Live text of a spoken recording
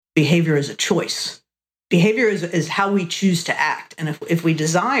behavior is a choice. Behavior is how we choose to act. And if we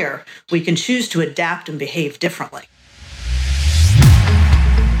desire, we can choose to adapt and behave differently.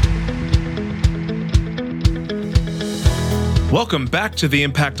 Welcome back to the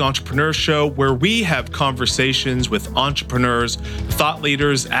Impact Entrepreneur Show, where we have conversations with entrepreneurs, thought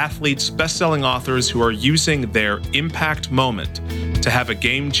leaders, athletes, best-selling authors who are using their impact moment to have a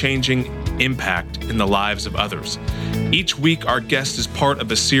game-changing impact in the lives of others. Each week, our guest is part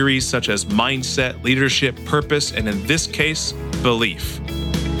of a series such as mindset, leadership, purpose, and in this case, belief.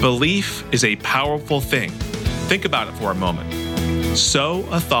 Belief is a powerful thing. Think about it for a moment. Sow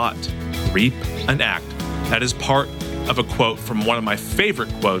a thought, reap an act. That is part of a quote from one of my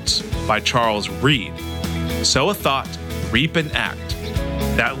favorite quotes by Charles Reed. Sow a thought, reap an act.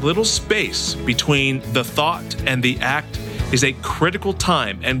 That little space between the thought and the act is a critical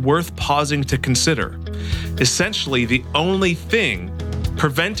time and worth pausing to consider. Essentially, the only thing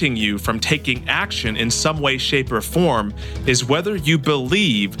preventing you from taking action in some way, shape, or form is whether you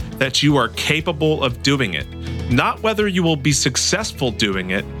believe that you are capable of doing it. Not whether you will be successful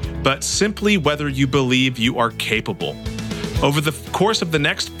doing it, but simply whether you believe you are capable. Over the course of the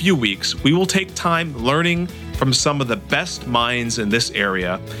next few weeks, we will take time learning from some of the best minds in this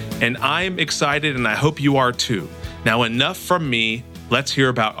area, and I'm excited and I hope you are too. Now, enough from me, let's hear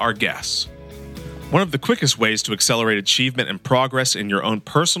about our guests. One of the quickest ways to accelerate achievement and progress in your own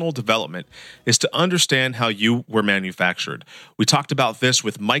personal development is to understand how you were manufactured. We talked about this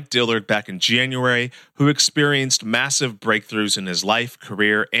with Mike Dillard back in January, who experienced massive breakthroughs in his life,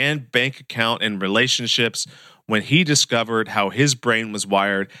 career, and bank account and relationships when he discovered how his brain was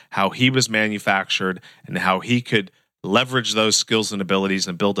wired, how he was manufactured, and how he could leverage those skills and abilities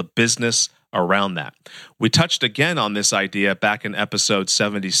and build a business around that. We touched again on this idea back in episode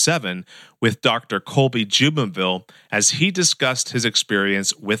 77 with Dr. Colby Jubenville as he discussed his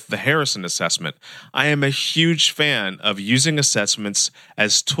experience with the Harrison assessment. I am a huge fan of using assessments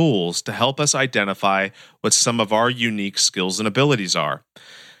as tools to help us identify what some of our unique skills and abilities are.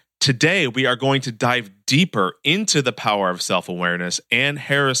 Today, we are going to dive deeper into the power of self-awareness and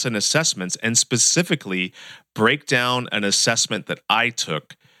Harrison assessments, and specifically break down an assessment that I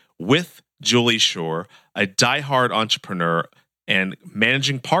took with Julie Scher, a diehard entrepreneur and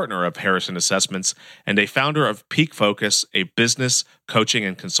managing partner of Harrison Assessments and a founder of Peak Focus, a business coaching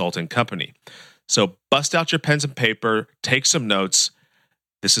and consulting company. So bust out your pens and paper, take some notes.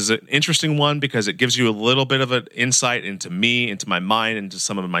 This is an interesting one because it gives you a little bit of an insight into me, into my mind, into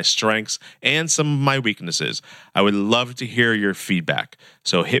some of my strengths and some of my weaknesses. I would love to hear your feedback.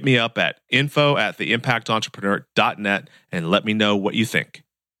 So hit me up at info@theimpactentrepreneur.net and let me know what you think.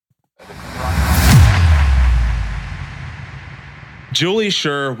 Julie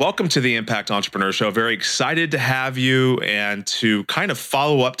Scher, welcome to the Impact Entrepreneur Show. Very excited to have you and to kind of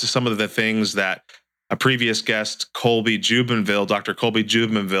follow up to some of the things that a previous guest, Colby Jubenville, Dr. Colby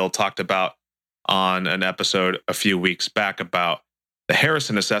Jubenville, talked about on an episode a few weeks back about the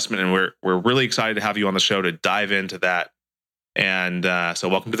Harrison assessment. And we're really excited to have you on the show to dive into that. And so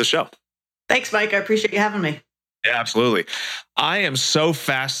welcome to the show. Thanks, Mike. I appreciate you having me. Yeah, absolutely. I am so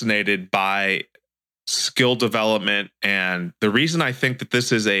fascinated by skill development. And the reason I think that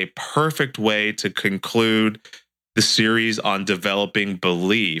this is a perfect way to conclude the series on developing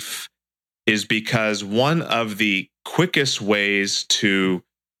belief is because one of the quickest ways to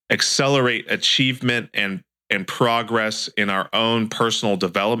accelerate achievement and progress in our own personal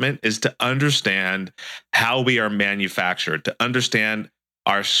development is to understand how we are manufactured, to understand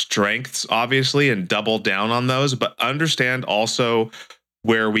our strengths, obviously, and double down on those, but understand also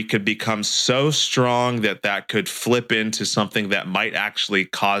where we could become so strong that that could flip into something that might actually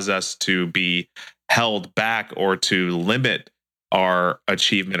cause us to be held back or to limit our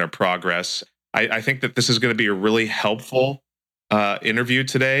achievement or progress. I think that this is going to be a really helpful interview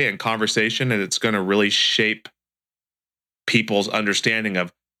today and conversation, and it's going to really shape people's understanding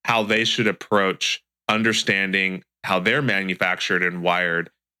of how they should approach understanding how they're manufactured and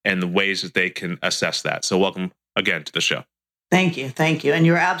wired and the ways that they can assess that. So welcome again to the show. Thank you. Thank you. And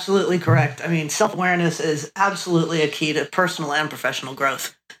you're absolutely correct. I mean, self-awareness is absolutely a key to personal and professional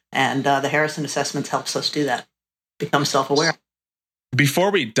growth. And the Harrison assessments helps us do that, become self-aware. Before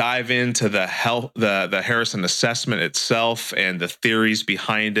we dive into the Harrison assessment itself and the theories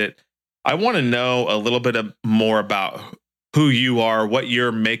behind it, I want to know a little bit more about who you are, what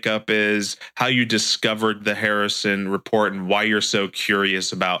your makeup is, how you discovered the Harrison report, and why you're so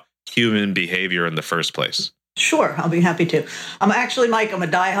curious about human behavior in the first place. Sure, I'll be happy to. Actually, Mike, I'm a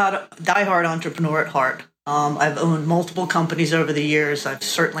diehard entrepreneur at heart. I've owned multiple companies over the years. I've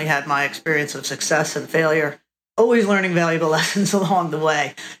certainly had my experience of success and failure. Always learning valuable lessons along the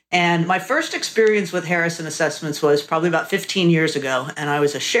way. And my first experience with Harrison assessments was probably about 15 years ago. And I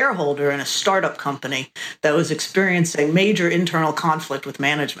was a shareholder in a startup company that was experiencing major internal conflict with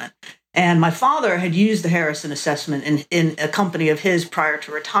management. And my father had used the Harrison assessment in a company of his prior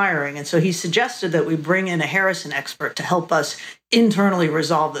to retiring. And so he suggested that we bring in a Harrison expert to help us internally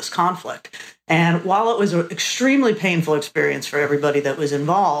resolve this conflict. And while it was an extremely painful experience for everybody that was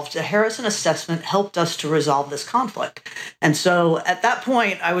involved, the Harrison assessment helped us to resolve this conflict. And so at that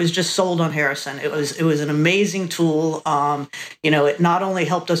point, I was just sold on Harrison. It was an amazing tool. It not only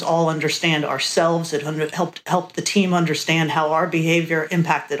helped us all understand ourselves, it helped the team understand how our behavior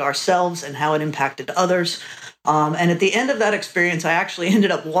impacted ourselves and how it impacted others. And at the end of that experience, I actually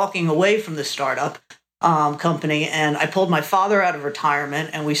ended up walking away from the startup company, and I pulled my father out of retirement,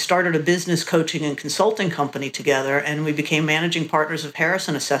 and we started a business coaching and consulting company together, and we became managing partners of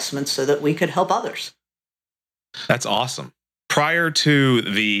Harrison Assessments so that we could help others. That's awesome. Prior to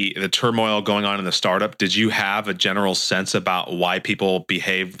the turmoil going on in the startup, did you have a general sense about why people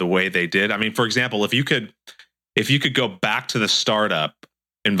behaved the way they did? I mean, for example, if you could go back to the startup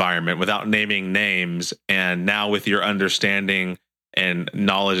environment without naming names, and now with your understanding and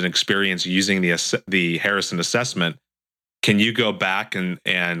knowledge and experience using the Harrison assessment, can you go back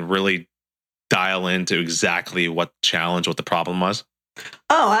and really dial into exactly what the problem was?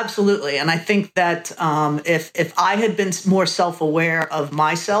 Oh, absolutely. And I think that if I had been more self-aware of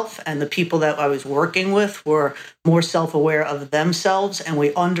myself and the people that I was working with were more self-aware of themselves, and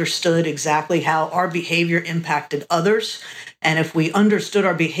we understood exactly how our behavior impacted others, and if we understood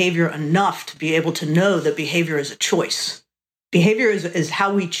our behavior enough to be able to know that behavior is a choice. Behavior is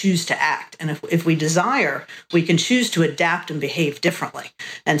how we choose to act. And if we desire, we can choose to adapt and behave differently.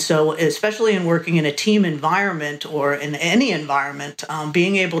 And so, especially in working in a team environment or in any environment,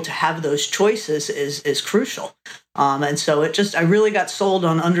 being able to have those choices is crucial. And so I really got sold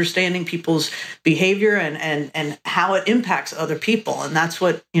on understanding people's behavior and how it impacts other people. And that's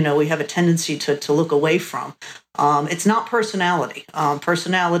what, we have a tendency to look away from. It's not personality.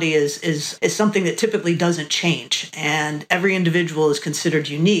 Personality is something that typically doesn't change, and every individual is considered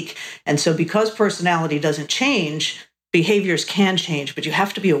unique. And so because personality doesn't change, behaviors can change, but you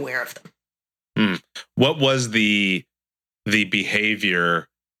have to be aware of them. What was the behavior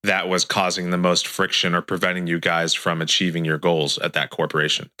that was causing the most friction or preventing you guys from achieving your goals at that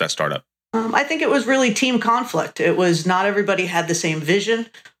corporation, that startup? I think it was really team conflict. It was not everybody had the same vision.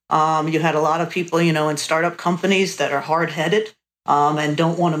 You had a lot of people, in startup companies that are hard-headed and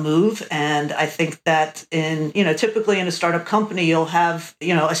don't want to move. And I think that typically in a startup company, you'll have, a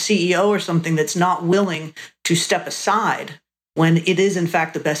CEO or something that's not willing to step aside when it is, in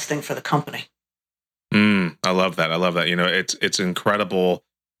fact, the best thing for the company. I love that. It's incredible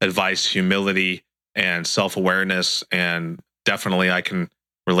advice, humility, and self-awareness. And definitely I can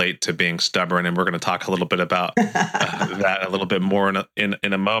relate to being stubborn. And we're going to talk a little bit about that a little bit more in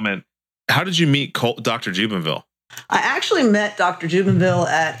a moment. How did you meet Dr. Jubenville? I actually met Dr. Jubenville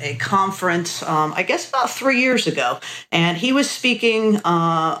at a conference, I guess about 3 years ago, and he was speaking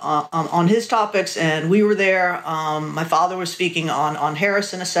on his topics, and we were there. My father was speaking on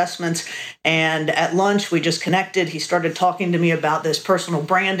Harrison assessments, and at lunch we just connected. He started talking to me about this personal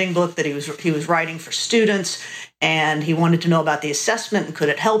branding book that he was writing for students, and he wanted to know about the assessment and could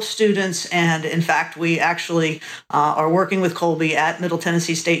it help students. And in fact, we actually are working with Colby at Middle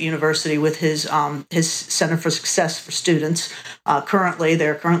Tennessee State University with his Center for Success for Students.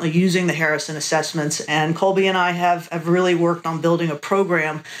 They're currently using the Harrison assessments, and Colby and I have really worked on building a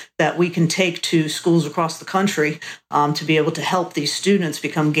program that we can take to schools across the country to be able to help these students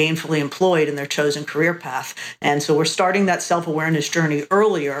become gainfully employed in their chosen career path. And so we're starting that self-awareness journey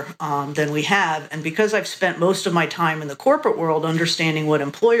earlier than we have. And because I've spent most of my time in the corporate world understanding what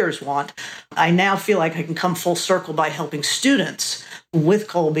employers want, I now feel like I can come full circle by helping students with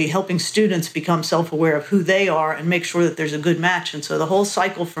Colby, helping students become self-aware of who they are and make sure that there's a good match. And so the whole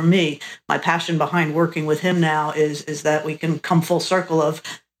cycle for me, my passion behind working with him now is that we can come full circle of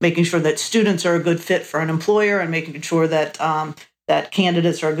making sure that students are a good fit for an employer and making sure that that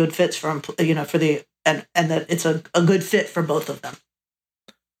candidates are good fits and that it's a good fit for both of them.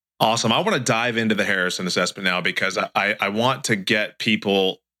 Awesome. I want to dive into the Harrison assessment now because I want to get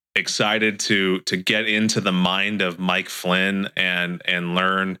people excited to get into the mind of Mike Flynn and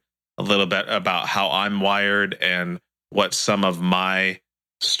learn a little bit about how I'm wired and what some of my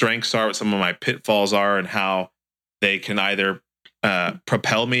strengths are, what some of my pitfalls are, and how they can either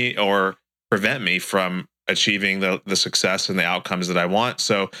propel me or prevent me from achieving the success and the outcomes that I want.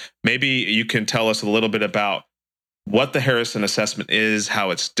 So maybe you can tell us a little bit about what the Harrison assessment is,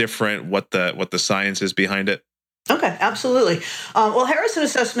 how it's different, what the science is behind it. Okay, absolutely. Well, Harrison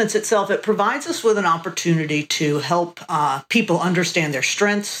Assessments itself, it provides us with an opportunity to help people understand their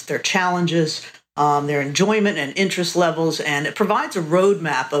strengths, their challenges, their enjoyment and interest levels, and it provides a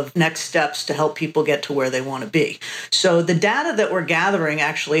roadmap of next steps to help people get to where they want to be. So the data that we're gathering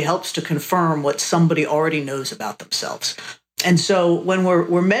actually helps to confirm what somebody already knows about themselves. And so when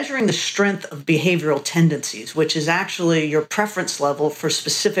we're measuring the strength of behavioral tendencies, which is actually your preference level for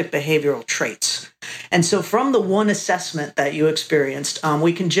specific behavioral traits. And so from the one assessment that you experienced,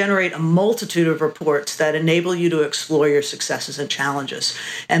 we can generate a multitude of reports that enable you to explore your successes and challenges.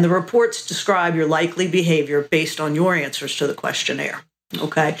 And the reports describe your likely behavior based on your answers to the questionnaire.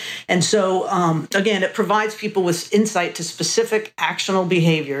 Okay. And so, again, it provides people with insight to specific actionable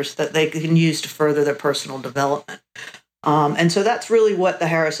behaviors that they can use to further their personal development. And so that's really what the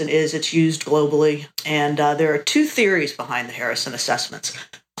Harrison is. It's used globally. And there are two theories behind the Harrison assessments.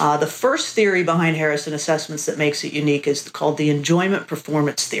 The first theory behind Harrison assessments that makes it unique is called the enjoyment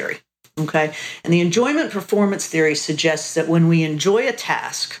performance theory. Okay. And the enjoyment performance theory suggests that when we enjoy a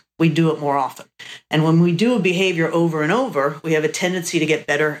task, we do it more often. And when we do a behavior over and over, we have a tendency to get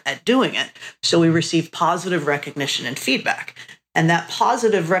better at doing it. So we receive positive recognition and feedback. And that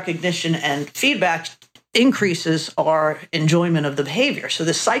positive recognition and feedback increases our enjoyment of the behavior. So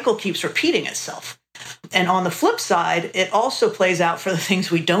the cycle keeps repeating itself. And on the flip side, it also plays out for the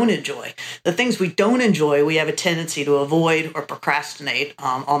things we don't enjoy. The things we don't enjoy, we have a tendency to avoid or procrastinate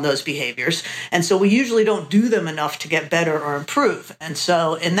on those behaviors. And so we usually don't do them enough to get better or improve. And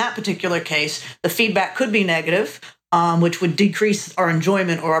so in that particular case, the feedback could be negative, which would decrease our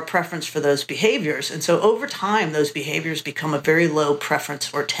enjoyment or our preference for those behaviors. And so over time, those behaviors become a very low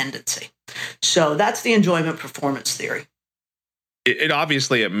preference or tendency. So that's the enjoyment performance theory. It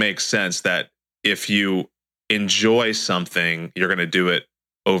obviously it makes sense that if you enjoy something, you're going to do it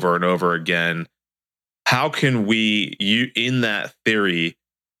over and over again. How can we, in that theory,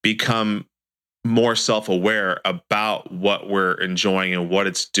 become more self-aware about what we're enjoying and what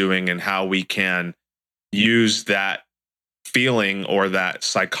it's doing, and how we can use that feeling or that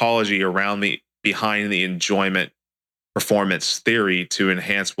psychology behind the enjoyment performance theory to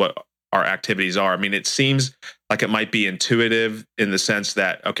enhance what our activities are? I mean, it seems like it might be intuitive in the sense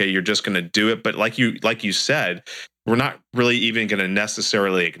that, okay, you're just going to do it. But like you said, we're not really even going to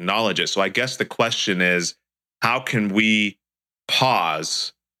necessarily acknowledge it. So I guess the question is, how can we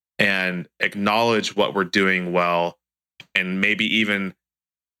pause and acknowledge what we're doing well, and maybe even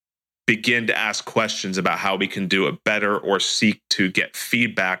begin to ask questions about how we can do it better, or seek to get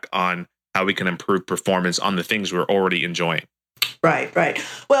feedback on how we can improve performance on the things we're already enjoying? Right, right.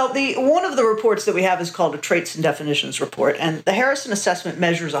 Well, one of the reports that we have is called a Traits and Definitions report, and the Harrison assessment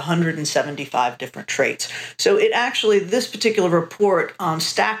measures 175 different traits. So this particular report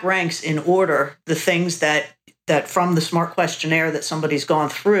stack ranks in order the things that from the SMART questionnaire that somebody's gone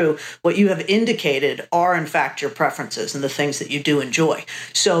through, what you have indicated are in fact your preferences and the things that you do enjoy.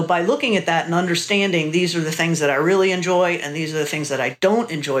 So by looking at that and understanding these are the things that I really enjoy and these are the things that I don't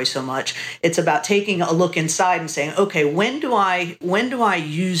enjoy so much, it's about taking a look inside and saying, okay, when do I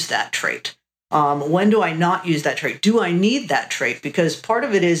use that trait? When do I not use that trait? Do I need that trait? Because part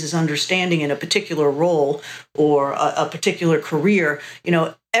of it is understanding in a particular role or a particular career,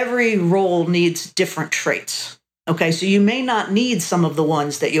 every role needs different traits. Okay, so you may not need some of the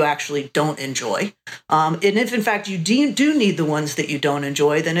ones that you actually don't enjoy. And if, in fact, you do need the ones that you don't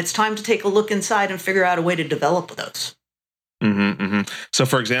enjoy, then it's time to take a look inside and figure out a way to develop those. Mm-hmm, mm-hmm. So,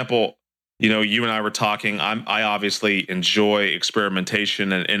 for example, you and I were talking, I obviously enjoy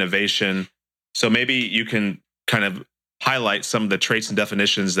experimentation and innovation. So maybe you can kind of highlight some of the traits and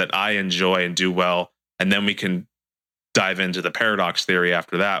definitions that I enjoy and do well, and then we can dive into the paradox theory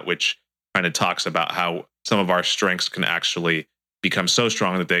after that, which kind of talks about how some of our strengths can actually become so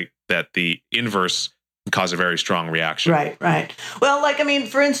strong that the inverse can cause a very strong reaction. Right, right. Well,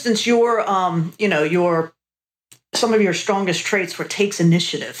 for instance, some of your strongest traits were takes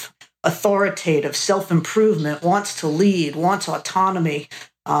initiative, authoritative, self-improvement, wants to lead, wants autonomy,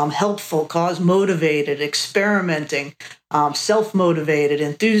 helpful, cause motivated, experimenting, self-motivated,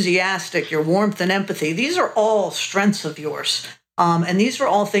 enthusiastic, your warmth and empathy. These are all strengths of yours. And these are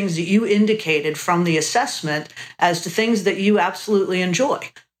all things that you indicated from the assessment as to things that you absolutely enjoy.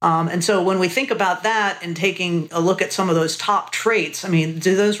 And so when we think about that and taking a look at some of those top traits,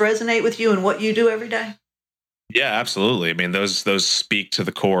 do those resonate with you and what you do every day? Yeah, absolutely. Those speak to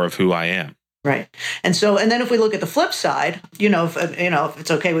the core of who I am. Right. And then if we look at the flip side, if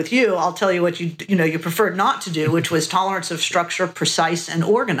it's okay with you, I'll tell you what you preferred not to do, which was tolerance of structure, precise and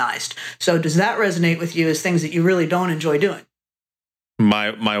organized. So does that resonate with you as things that you really don't enjoy doing?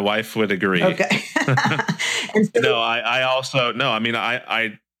 My wife would agree. Okay. And so, No, I also no. I mean,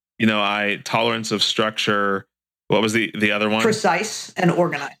 I tolerance of structure. What was the other one? precise and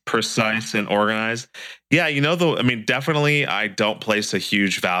organized. Precise and organized. Yeah, I mean, definitely, I don't place a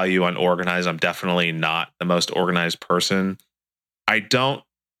huge value on organized. I'm definitely not the most organized person. I don't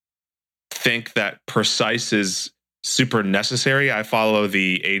think that precise is super necessary. I follow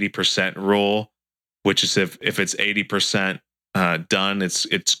the 80% rule, which is if it's 80% done,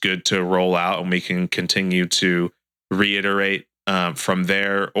 it's good to roll out, and we can continue to reiterate from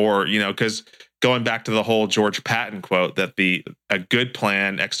there. Or because going back to the whole George Patton quote that a good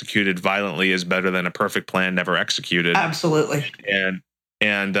plan executed violently is better than a perfect plan never executed. Absolutely.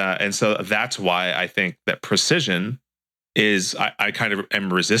 And so that's why I think that precision is I kind of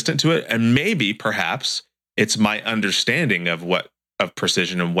am resistant to it, and maybe perhaps it's my understanding of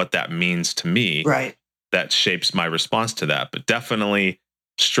precision and what that means to me Right. that shapes my response to that. But definitely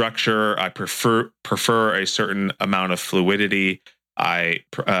structure. I prefer a certain amount of fluidity. I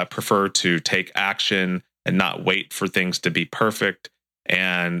prefer to take action and not wait for things to be perfect.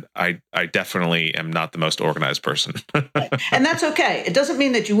 And I definitely am not the most organized person. Right. And that's okay. It doesn't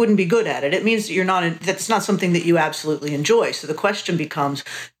mean that you wouldn't be good at it. It means that that's not something that you absolutely enjoy. So the question becomes,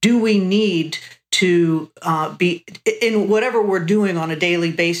 do we need to be in whatever we're doing on a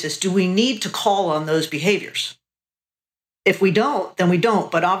daily basis? Do we need to call on those behaviors? If we don't, then we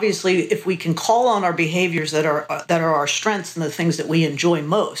don't. But obviously, if we can call on our behaviors that are our strengths and the things that we enjoy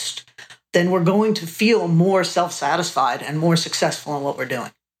most, then we're going to feel more self-satisfied and more successful in what we're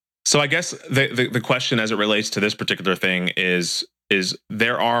doing. So I guess the question as it relates to this particular thing is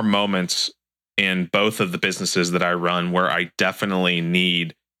there are moments in both of the businesses that I run where I definitely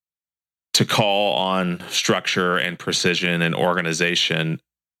need to call on structure and precision and organization.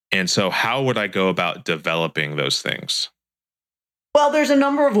 And so how would I go about developing those things? Well, there's a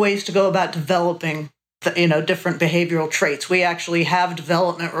number of ways to go about developing different behavioral traits. We actually have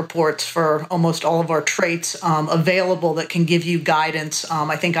development reports for almost all of our traits available that can give you guidance.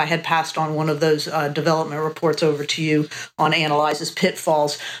 I think I had passed on one of those development reports over to you on Analyze's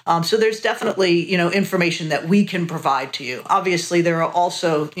pitfalls. So there's definitely, information that we can provide to you. Obviously, there are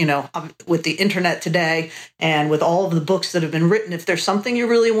also, with the internet today and with all of the books that have been written, if there's something you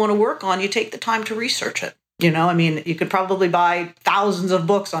really want to work on, you take the time to research it. You could probably buy thousands of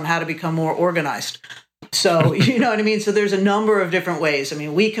books on how to become more organized. So, you know what I mean? So there's a number of different ways. I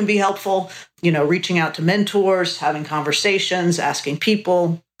mean, we can be helpful, reaching out to mentors, having conversations, asking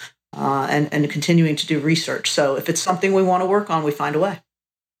people, and continuing to do research. So if it's something we want to work on, we find a way.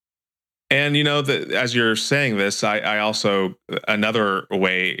 And as you're saying this, I also another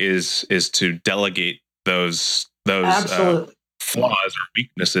way is to delegate those flaws or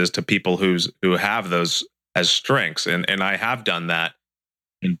weaknesses to people who have those as strengths, and I have done that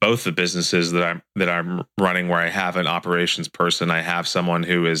in both the businesses that I'm running, where I have an operations person. I have someone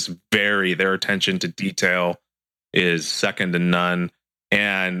who is their attention to detail is second to none.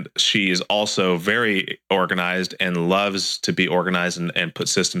 And she is also very organized and loves to be organized and put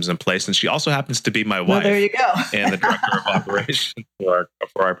systems in place. And she also happens to be my wife. Well, there you go. And the director of operations for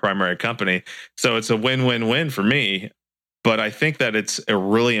our primary company. So it's a win-win-win for me. But I think that it's a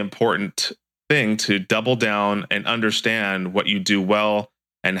really important thing to double down and understand what you do well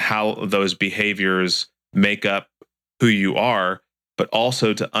and how those behaviors make up who you are, but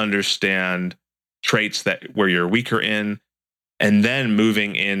also to understand traits where you're weaker in, and then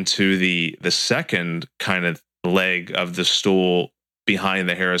moving into the second kind of leg of the stool behind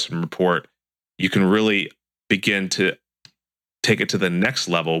the Harrison report, you can really begin to take it to the next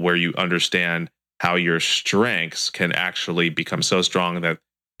level where you understand how your strengths can actually become so strong that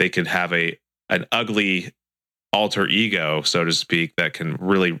they could have an ugly alter ego, so to speak, that can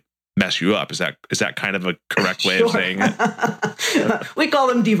really mess you up. Is that kind of a correct way of saying it? We call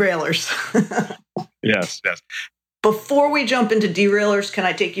them derailers. Yes. Before we jump into derailers, can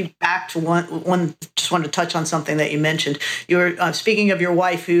I take you back to one? Just wanted to touch on something that you mentioned. You were speaking of your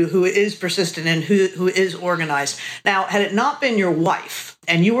wife, who is persistent and who is organized. Now, had it not been your wife,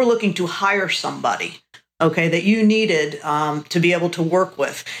 and you were looking to hire somebody, okay, that you needed to be able to work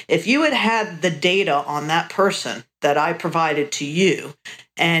with, if you had the data on that person that I provided to you,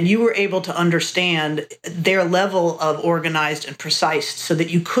 and you were able to understand their level of organized and precise so that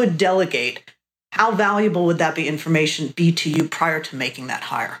you could delegate, how valuable would that information be to you prior to making that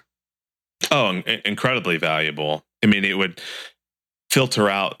hire? Oh, incredibly valuable. I mean, it would filter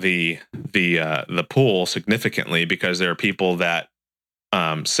out the pool significantly, because there are people that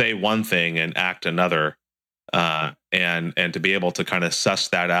say one thing and act another. And to be able to kind of suss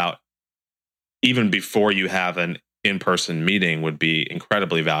that out even before you have an in-person meeting would be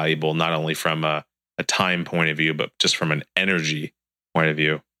incredibly valuable, not only from a time point of view, but just from an energy point of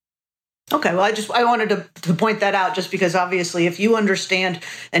view. Okay, well, I wanted to point that out just because obviously if you understand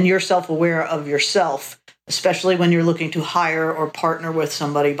and you're self-aware of yourself, especially when you're looking to hire or partner with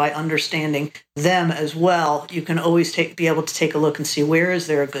somebody, by understanding them as well, you can always be able to take a look and see where is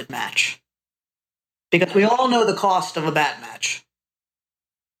there a good match. Because we all know the cost of a bad match.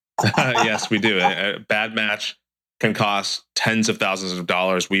 Yes, we do. A bad match can cost tens of thousands of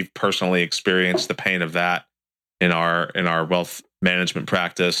dollars. We've personally experienced the pain of that in our wealth management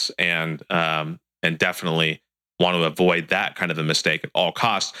practice, and definitely want to avoid that kind of a mistake at all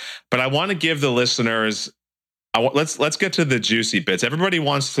costs. But I want to give the listeners, let's get to the juicy bits. Everybody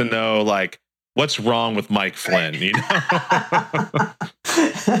wants to know, like, what's wrong with Mike Flynn, you know?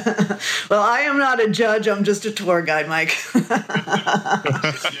 Well, I am not a judge. I'm just a tour guide, Mike.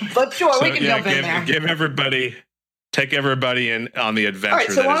 But sure, we can jump in there. Take everybody in on the adventure. All right,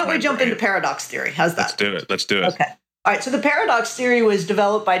 so why don't we jump into paradox theory? How's that? Let's do it. Okay. All right, so the paradox theory was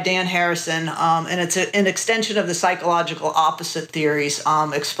developed by Dan Harrison, and it's an extension of the psychological opposite theories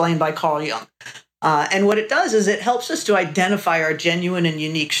explained by Carl Jung. And what it does is it helps us to identify our genuine and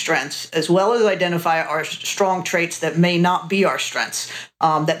unique strengths, as well as identify our strong traits that may not be our strengths,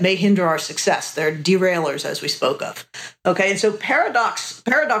 that may hinder our success. They're derailers, as we spoke of. Okay, and so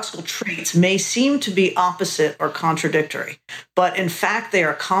paradoxical traits may seem to be opposite or contradictory, but in fact, they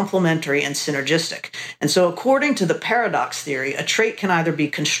are complementary and synergistic. And so according to the paradox theory, a trait can either be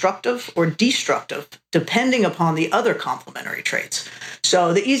constructive or destructive, depending upon the other complementary traits.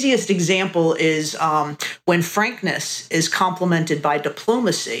 So the easiest example is when frankness is complemented by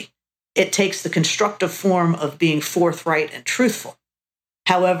diplomacy, it takes the constructive form of being forthright and truthful.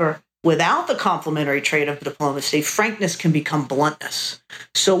 However, without the complementary trait of diplomacy, frankness can become bluntness.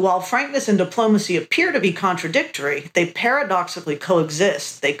 So while frankness and diplomacy appear to be contradictory, they paradoxically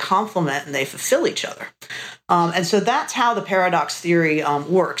coexist, they complement, and they fulfill each other. And so that's how the paradox theory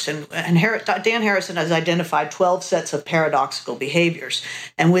works. And Dan Harrison has identified 12 sets of paradoxical behaviors.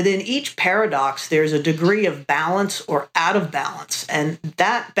 And within each paradox, there's a degree of balance or out of balance. And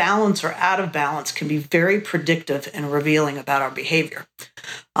that balance or out of balance can be very predictive and revealing about our behavior.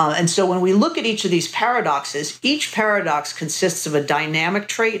 And so when we look at each of these paradoxes, each paradox consists of a dynamic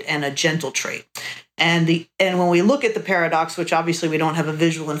trait and a gentle trait. And when we look at the paradox, which obviously we don't have a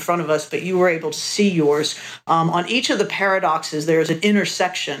visual in front of us, but you were able to see yours, on each of the paradoxes, there's an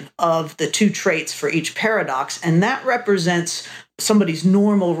intersection of the two traits for each paradox, and that represents somebody's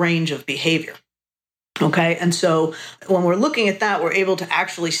normal range of behavior. Okay, and so when we're looking at that, we're able to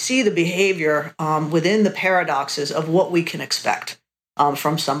actually see the behavior within the paradoxes of what we can expect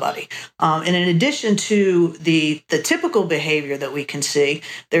from somebody. And in addition to the typical behavior that we can see,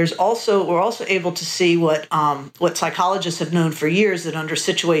 we're also able to see what psychologists have known for years, that under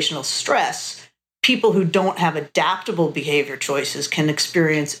situational stress, people who don't have adaptable behavior choices can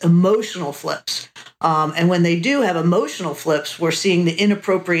experience emotional flips. And when they do have emotional flips, we're seeing the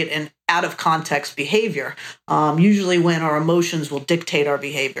inappropriate and out of context behavior, usually when our emotions will dictate our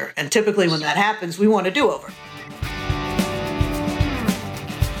behavior. And typically when that happens, we want a do-over.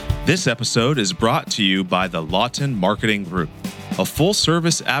 This episode is brought to you by the Lawton Marketing Group, a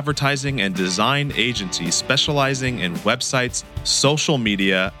full-service advertising and design agency specializing in websites, social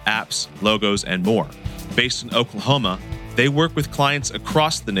media, apps, logos, and more. Based in Oklahoma, they work with clients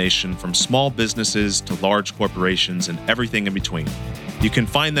across the nation, from small businesses to large corporations and everything in between. You can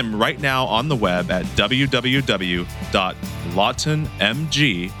find them right now on the web at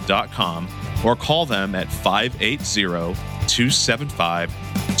www.lawtonmg.com or call them at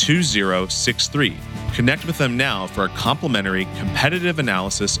 580-275-2063. Connect with them now for a complimentary competitive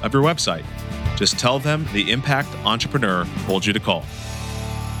analysis of your website. Just tell them the Impact Entrepreneur told you to call.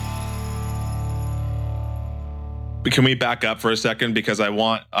 Can we back up for a second, because I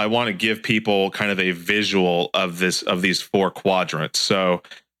want to give people kind of a visual of these four quadrants. So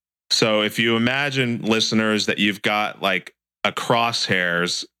if you imagine, listeners, that you've got like a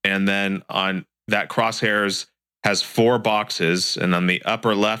crosshairs, and then on that crosshairs has four boxes, and on the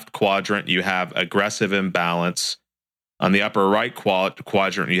upper left quadrant you have aggressive imbalance. On the upper right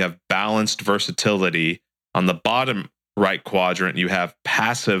quadrant you have balanced versatility. On the bottom right quadrant you have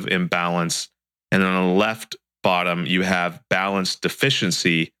passive imbalance, and on the left bottom you have balanced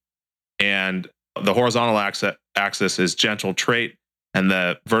deficiency. And the horizontal axis is gentle trait, and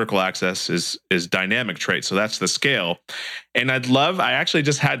the vertical axis is dynamic trait. So that's the scale. And I actually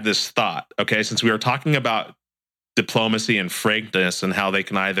just had this thought, okay, since we were talking about diplomacy and frankness and how they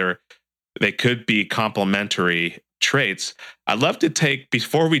could be complementary traits, I'd love to take,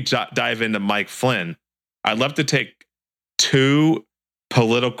 before we dive into Mike Flynn, I'd love to take two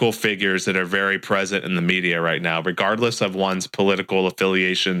political figures that are very present in the media right now, regardless of one's political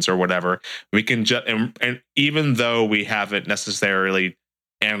affiliations or whatever. We can just, and even though we haven't necessarily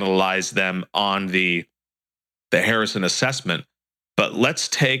analyzed them on the Harrison assessment, but let's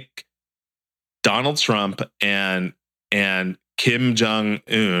take Donald Trump and Kim Jong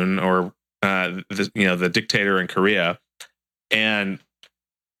Un, or the dictator in Korea, and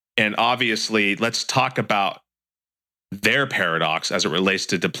obviously let's talk about their paradox as it relates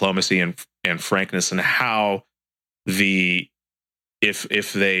to diplomacy and frankness, and how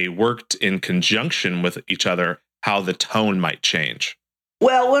if they worked in conjunction with each other, how the tone might change.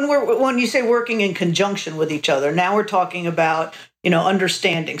 Well, when you say working in conjunction with each other, now we're talking about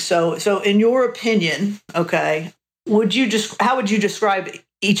understanding. So in your opinion, okay, how would you describe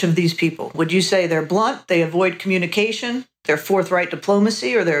each of these people? Would you say they're blunt, they avoid communication, they're forthright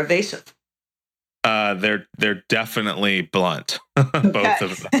diplomacy, or they're evasive? They're definitely blunt. Both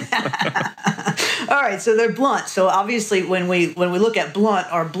of them. All right, so they're blunt. So obviously, when we look at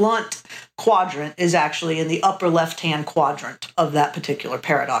blunt, our blunt quadrant is actually in the upper left-hand quadrant of that particular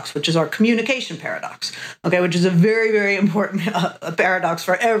paradox, which is our communication paradox. Okay, which is a very, very important paradox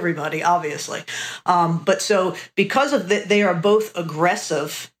for everybody, obviously. But so because of that, they are both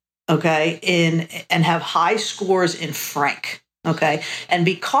aggressive, okay, and have high scores in frank. Okay. And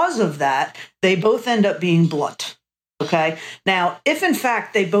because of that, they both end up being blunt. Okay. Now, if in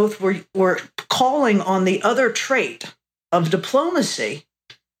fact they both were calling on the other trait of diplomacy,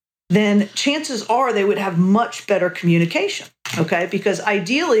 then chances are they would have much better communication. Okay. Because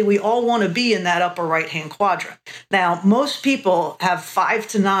ideally, we all want to be in that upper right hand quadrant. Now, most people have 5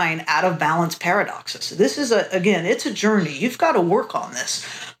 to 9 out of balance paradoxes. This is it's a journey. You've got to work on this.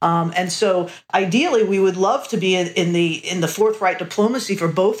 And so ideally, we would love to be in the forthright diplomacy for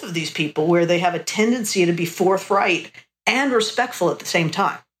both of these people, where they have a tendency to be forthright and respectful at the same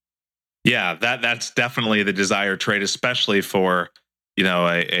time. Yeah, that's definitely the desired trait, especially for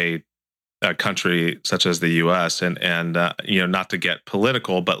a country such as the U.S. and not to get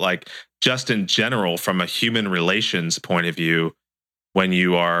political, but like just in general, from a human relations point of view, when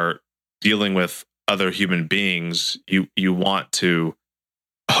you are dealing with other human beings, you want to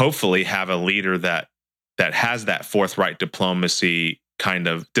hopefully have a leader that has that forthright diplomacy kind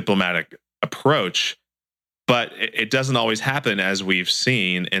of diplomatic approach, but it doesn't always happen, as we've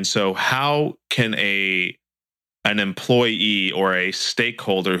seen. And so how can an employee or a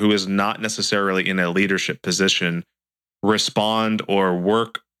stakeholder who is not necessarily in a leadership position respond or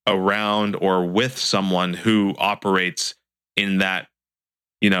work around or with someone who operates in that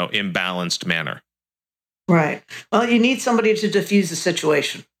imbalanced manner? Right. Well, you need somebody to diffuse the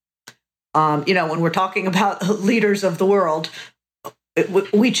situation. When we're talking about leaders of the world,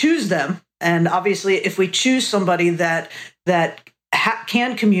 we choose them. And obviously, if we choose somebody that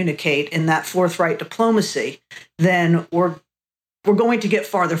can communicate in that forthright diplomacy, then we're going to get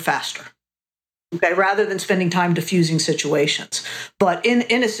farther faster. Okay, rather than spending time diffusing situations. But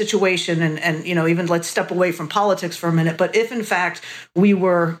in a situation, and even let's step away from politics for a minute, but if in fact we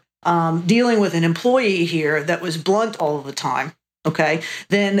were dealing with an employee here that was blunt all of the time, okay,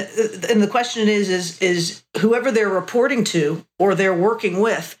 then the question is whoever they're reporting to or they're working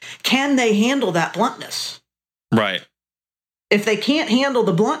with, can they handle that bluntness? Right. If they can't handle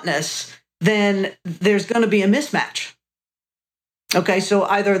the bluntness, then there's going to be a mismatch. Okay, so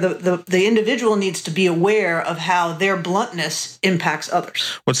either the individual needs to be aware of how their bluntness impacts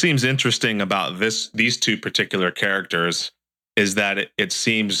others. What seems interesting about these two particular characters is that it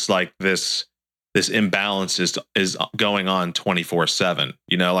seems like this imbalance is going on 24/7.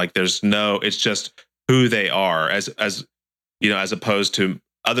 Like it's just who they are, as opposed to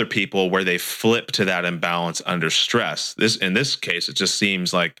other people where they flip to that imbalance under stress. In this case, it just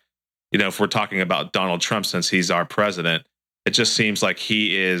seems like, if we're talking about Donald Trump, since he's our president, it just seems like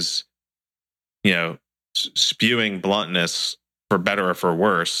he is, spewing bluntness, for better or for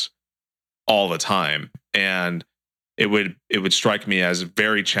worse, all the time. And it would strike me as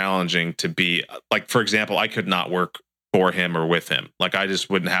very challenging to be, like, for example, I could not work for him or with him. Like, I just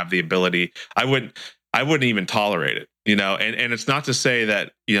wouldn't have the ability. I wouldn't even tolerate it, and it's not to say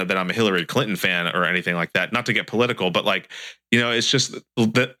that, that I'm a Hillary Clinton fan or anything like that, not to get political, but like, it's just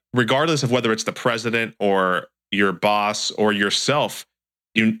that regardless of whether it's the president or your boss or yourself,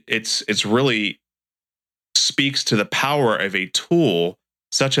 it's really speaks to the power of a tool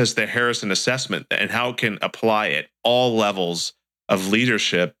such as the Harrison assessment and how it can apply at all levels of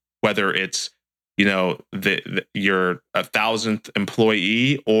leadership, whether it's your 1,000th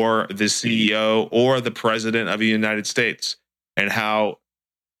employee or the CEO or the president of the United States, and how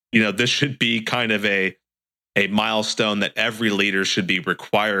this should be kind of a a milestone that every leader should be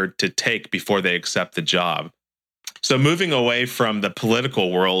required to take before they accept the job. So moving away from the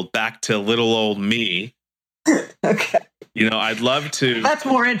political world back to little old me. Okay. I'd love to. That's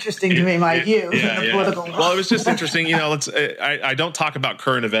more interesting to me, Mike, than the political world. Well, it was just interesting. I don't talk about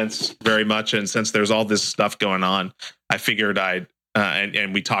current events very much, and since there's all this stuff going on, I figured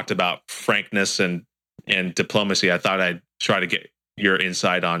and we talked about frankness and diplomacy. I thought I'd try to get your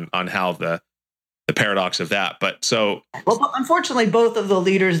insight on how the paradox of that. But well, unfortunately, both of the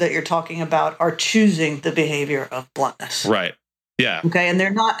leaders that you're talking about are choosing the behavior of bluntness. Right. Yeah. Okay. And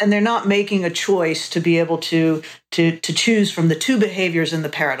they're not making a choice to be able to choose from the two behaviors in the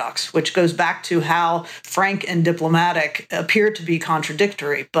paradox, which goes back to how frank and diplomatic appear to be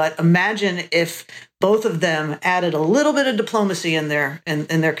contradictory. But imagine if both of them added a little bit of diplomacy in their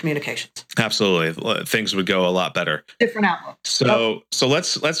communications. Absolutely, things would go a lot better. Different outlook. So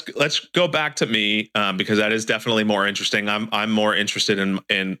let's go back to me because that is definitely more interesting. I'm more interested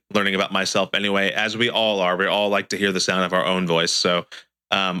in learning about myself anyway, as we all are. We all like to hear the sound of our own voice. So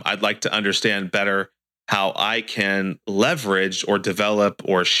I'd like to understand better how I can leverage or develop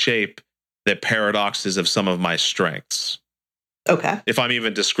or shape the paradoxes of some of my strengths. Okay. If I'm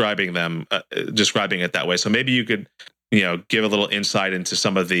even describing it that way. So maybe you could, give a little insight into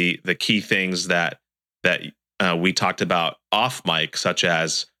some of the key things that we talked about off mic, such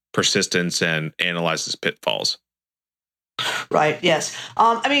as persistence and analyzes pitfalls. Right. Yes.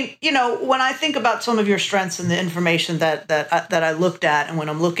 When I think about some of your strengths and the information that I looked at, and when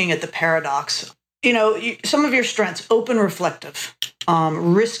I'm looking at the paradox, some of your strengths: open, reflective,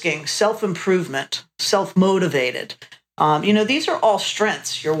 risking, self-improvement, self-motivated. These are all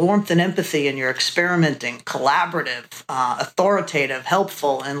strengths: your warmth and empathy, and your experimenting, collaborative, authoritative,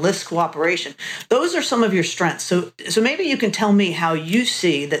 helpful, enlist cooperation. Those are some of your strengths. So maybe you can tell me how you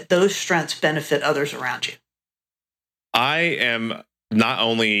see that those strengths benefit others around you. I am not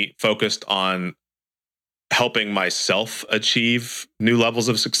only focused on helping myself achieve new levels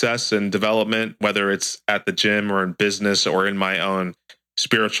of success and development, whether it's at the gym or in business or in my own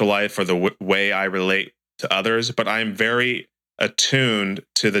spiritual life or the way I relate to others, but I'm very attuned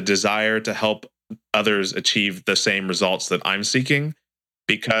to the desire to help others achieve the same results that I'm seeking,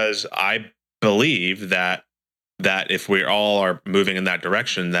 because I believe that if we all are moving in that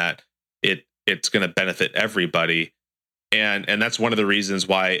direction, that it's going to benefit everybody. And that's one of the reasons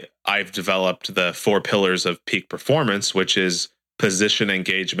why I've developed the 4 pillars of peak performance, which is position,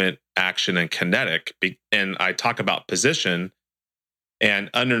 engagement, action, and kinetic. And I talk about position, and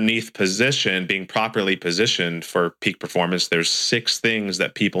underneath position, being properly positioned for peak performance, there's 6 things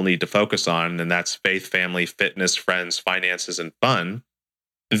that people need to focus on, and that's faith, family, fitness, friends, finances, and fun.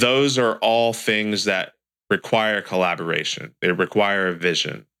 Those are all things that require collaboration. They require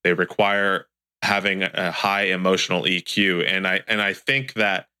vision. They require having a high emotional EQ. And I think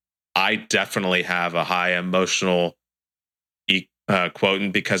that I definitely have a high emotional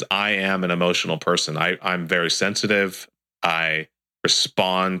quotient because I am an emotional person. I'm very sensitive. I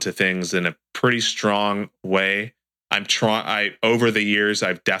respond to things in a pretty strong way. Over the years,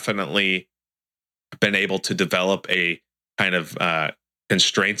 I've definitely been able to develop a kind of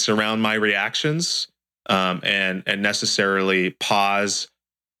constraints around my reactions and necessarily pause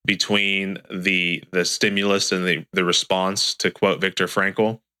between the stimulus and the response, to quote Viktor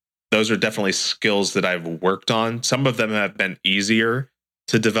Frankl. Those are definitely skills that I've worked on. Some of them have been easier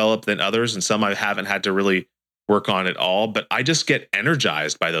to develop than others, and some I haven't had to really work on at all. But I just get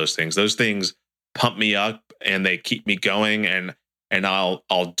energized by those things. Those things pump me up and they keep me going, and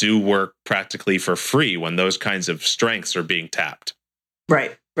I'll do work practically for free when those kinds of strengths are being tapped.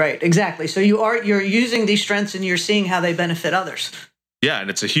 Right, exactly. So you're using these strengths and you're seeing how they benefit others. Yeah,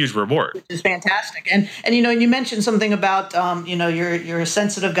 and it's a huge reward. Which is fantastic. And you mentioned something about you're a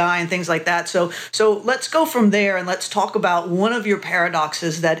sensitive guy and things like that. So let's go from there and let's talk about one of your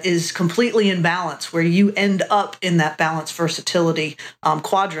paradoxes that is completely in balance, where you end up in that balance versatility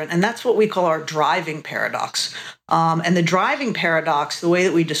quadrant, and that's what we call our driving paradox. And the driving paradox, the way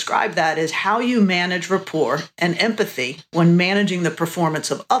that we describe that, is how you manage rapport and empathy when managing the performance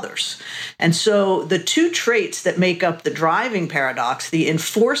of others. And so the 2 traits that make up the driving paradox, the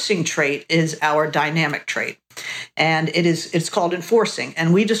enforcing trait is our dynamic trait. And it's called enforcing.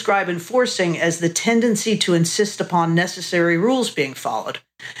 And we describe enforcing as the tendency to insist upon necessary rules being followed.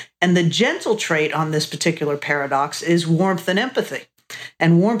 And the gentle trait on this particular paradox is warmth and empathy.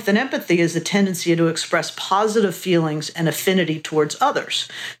 And warmth and empathy is the tendency to express positive feelings and affinity towards others.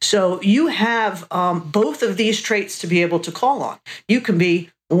 So you have both of these traits to be able to call on. You can be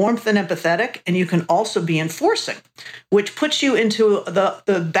warmth and empathetic, and you can also be enforcing, which puts you into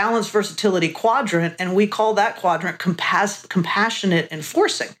the balance versatility quadrant. And we call that quadrant compassionate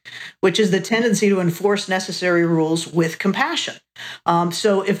enforcing, which is the tendency to enforce necessary rules with compassion.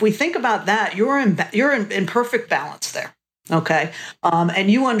 So if we think about that, you're in perfect balance there. Okay. And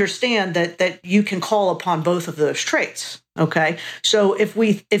you understand that you can call upon both of those traits. Okay. So if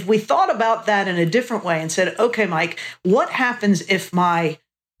we thought about that in a different way and said, okay, Mike, what happens if my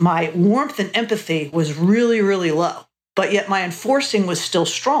warmth and empathy was really, really low, but yet my enforcing was still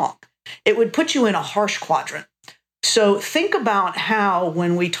strong? It would put you in a harsh quadrant. So think about how,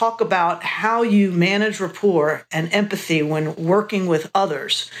 when we talk about how you manage rapport and empathy when working with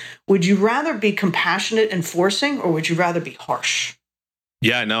others, would you rather be compassionate enforcing, or would you rather be harsh?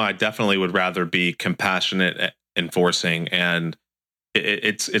 Yeah, no, I definitely would rather be compassionate enforcing, and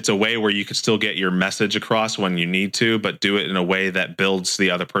it's a way where you could still get your message across when you need to, but do it in a way that builds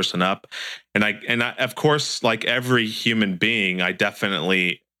the other person up. And I of course, like every human being, I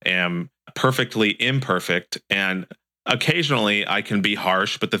definitely am perfectly imperfect, and occasionally I can be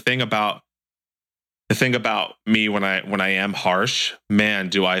harsh. But the thing about me when I am harsh, man,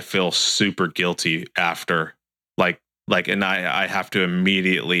 do I feel super guilty after. And I have to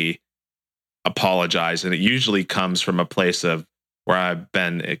immediately apologize, and it usually comes from a place of where I've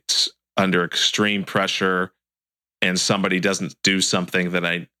been under extreme pressure, and somebody doesn't do something that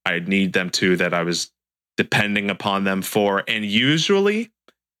I need them to, that I was depending upon them for. And usually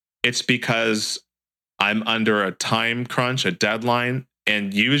it's because I'm under a time crunch, a deadline.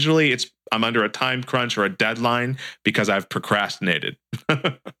 And usually I'm under a time crunch or a deadline because I've procrastinated.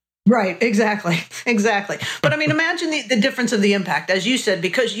 Right, exactly. But I mean, imagine the difference of the impact, as you said,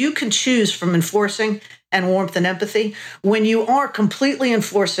 because you can choose from enforcing and warmth and empathy. When you are completely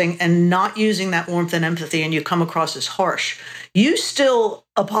enforcing and not using that warmth and empathy, and you come across as harsh, you still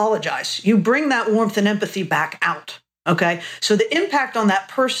apologize. You bring that warmth and empathy back out. Okay. So the impact on that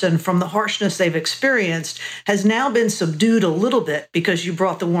person from the harshness they've experienced has now been subdued a little bit because you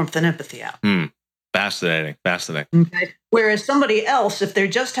brought the warmth and empathy out. Fascinating. Okay. Whereas somebody else, if they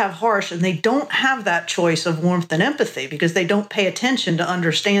just have harsh and they don't have that choice of warmth and empathy because they don't pay attention to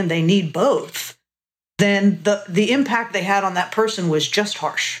understand they need both, then the impact they had on that person was just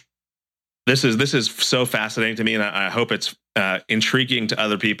harsh. This is so fascinating to me, and I hope it's intriguing to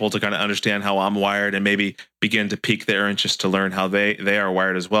other people to kind of understand how I'm wired and maybe begin to pique their interest to learn how they are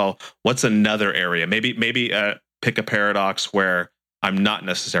wired as well. What's another area? Maybe pick a paradox where I'm not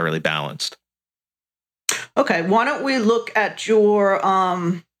necessarily balanced. Okay, why don't we look at your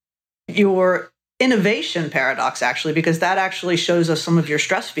innovation paradox, actually, because that actually shows us some of your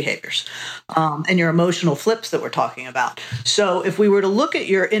stress behaviors and your emotional flips that we're talking about. So if we were to look at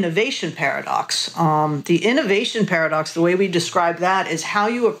your innovation paradox, the innovation paradox, the way we describe that is how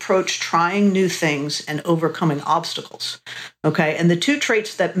you approach trying new things and overcoming obstacles. Okay, and the two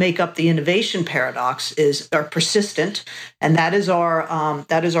traits that make up the innovation paradox are persistent, and that is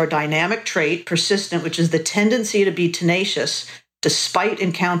our dynamic trait, persistent, which is the tendency to be tenacious despite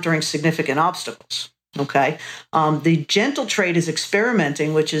encountering significant obstacles. Okay. The gentle trait is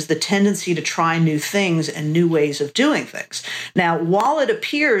experimenting, which is the tendency to try new things and new ways of doing things. Now, while it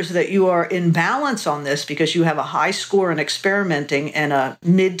appears that you are in balance on this because you have a high score in experimenting and a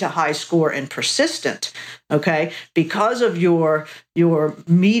mid to high score in persistent, okay, because of your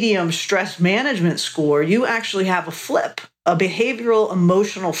medium stress management score, you actually have a flip, a behavioral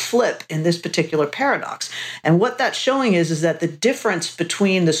emotional flip in this particular paradox. And what that's showing is that the difference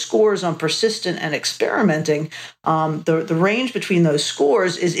between the scores on persistent and experimenting, the range between those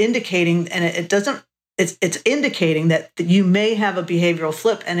scores is indicating, and it's indicating that you may have a behavioral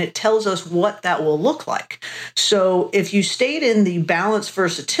flip, and it tells us what that will look like. So if you stayed in the balance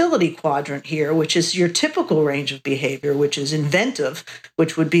versatility quadrant here, which is your typical range of behavior, which is inventive,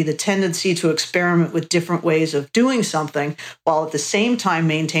 which would be the tendency to experiment with different ways of doing something while at the same time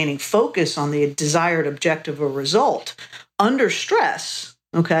maintaining focus on the desired objective or result, under stress,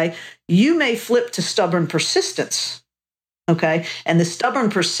 okay, you may flip to stubborn persistence. Okay. And the stubborn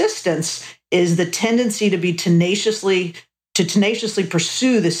persistence is the tendency to tenaciously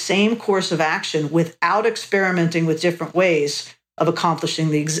pursue the same course of action without experimenting with different ways of accomplishing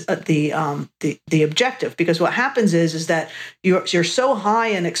the objective. Because what happens is that you're so high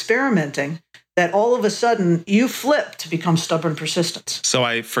in experimenting that all of a sudden you flip to become stubborn persistence. So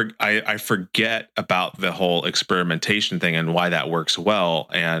I forget about the whole experimentation thing and why that works well.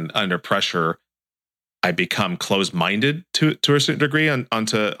 And under pressure, I become closed-minded to a certain degree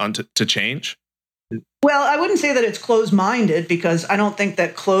to change. Well, I wouldn't say that it's closed-minded, because I don't think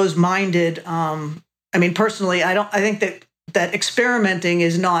that closed-minded. Personally, I think that that experimenting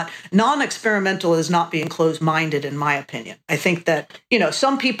is not non-experimental is not being closed-minded, in my opinion. I think that,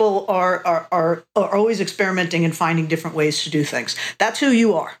 some people are always experimenting and finding different ways to do things. That's who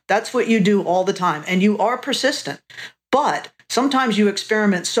you are. That's what you do all the time. And you are persistent. But sometimes you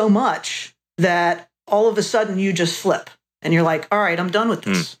experiment so much that all of a sudden you just flip and you're like, all right, I'm done with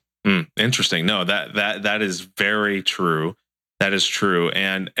this. Interesting. No, that is very true. That is true.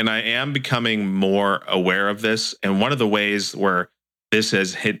 And I am becoming more aware of this. And one of the ways where this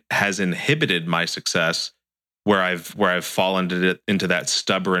has inhibited my success, where I've fallen into that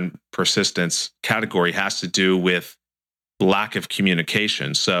stubborn persistence category, has to do with lack of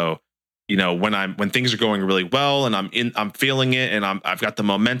communication. So, when things are going really well and I'm feeling it and I've got the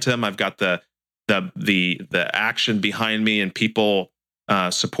momentum, I've got the action behind me and people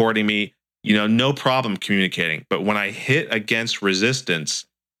supporting me, no problem communicating. But when I hit against resistance,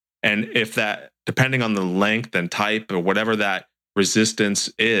 and if that, depending on the length and type or whatever that resistance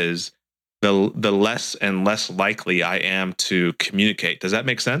is, the less and less likely I am to communicate. Does that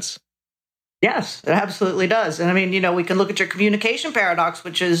make sense? Yes, it absolutely does. And I mean, we can look at your communication paradox,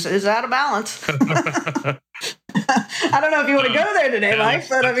 which is out of balance. I don't know if you want to go there today, Mike,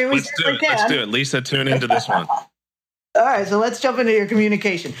 but I mean, we certainly can. Let's do it. Lisa, tune into this one. All right, so let's jump into your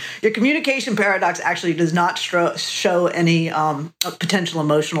communication. Your communication paradox actually does not show any potential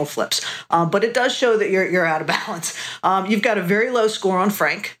emotional flips, but it does show that you're out of balance. You've got a very low score on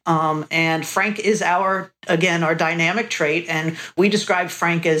Frank, and Frank is our dynamic trait, and we describe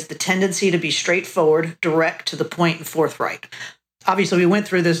Frank as the tendency to be straightforward, direct, to the point, and forthright. Obviously, we went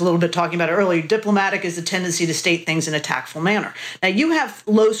through this a little bit talking about it earlier. Diplomatic is the tendency to state things in a tactful manner. Now, you have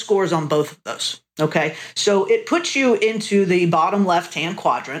low scores on both of those. Okay, so it puts you into the bottom left-hand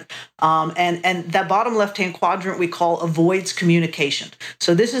quadrant, and that bottom left-hand quadrant we call avoids communication.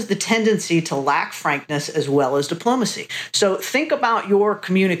 So this is the tendency to lack frankness as well as diplomacy. So think about your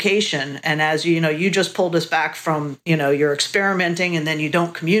communication, and as you just pulled us back from you're experimenting and then you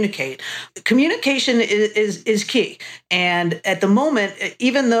don't communicate. Communication is key, and at the moment,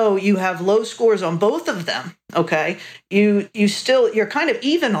 even though you have low scores on both of them, okay, you're kind of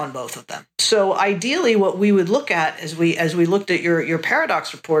even on both of them. So ideally, what we would look at as we looked at your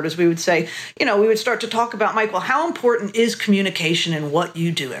paradox report is we would say, we would start to talk about, Michael, how important is communication in what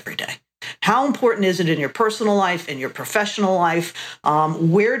you do every day? How important is it in your personal life, in your professional life?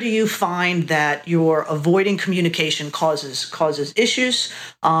 Where do you find that your avoiding communication causes issues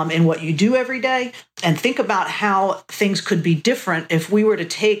in what you do every day? And think about how things could be different if we were to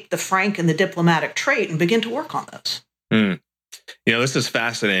take the frank and the diplomatic trait and begin to work on those. This is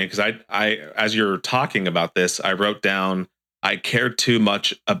fascinating because I, as you're talking about this, I wrote down, I care too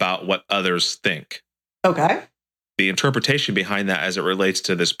much about what others think. Okay. The interpretation behind that as it relates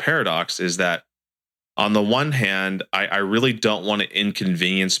to this paradox is that on the one hand, I really don't want to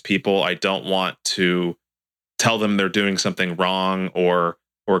inconvenience people. I don't want to tell them they're doing something wrong or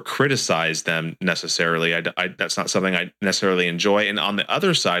criticize them necessarily. That's not something I necessarily enjoy. And on the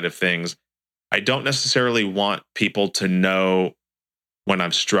other side of things, I don't necessarily want people to know when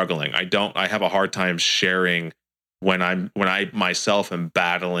I'm struggling. I have a hard time sharing when I myself am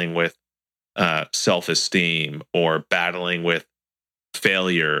battling with self-esteem or battling with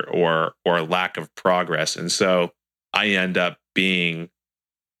failure or lack of progress. And so I end up being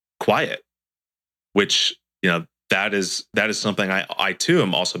quiet, which, that is something I too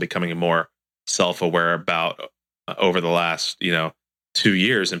am also becoming more self-aware about over the last, 2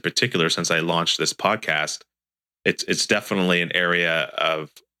 years in particular, since I launched this podcast. It's definitely an area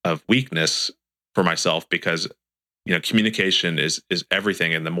of weakness for myself because, communication is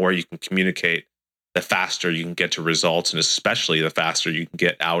everything. And the more you can communicate, the faster you can get to results, and especially the faster you can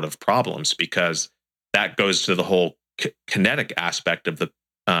get out of problems, because that goes to the whole kinetic aspect of the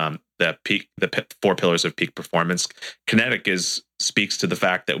 4 pillars of peak performance. Kinetic speaks to the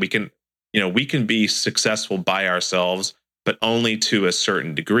fact that we can be successful by ourselves, but only to a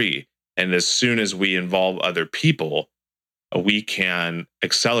certain degree. And as soon as we involve other people, we can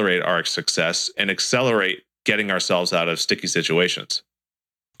accelerate our success and accelerate getting ourselves out of sticky situations.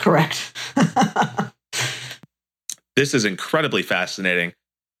 Correct. This is incredibly fascinating.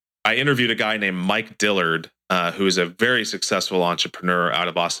 I interviewed a guy named Mike Dillard, who is a very successful entrepreneur out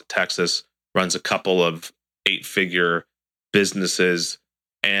of Austin, Texas, runs a couple of 8-figure businesses.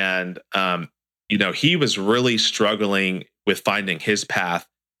 And, he was really struggling with finding his path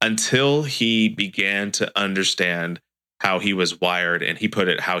until he began to understand how he was wired, and he put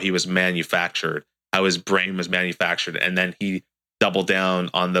it, how he was manufactured, how his brain was manufactured. And then he doubled down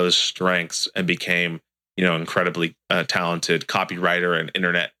on those strengths and became, incredibly talented copywriter and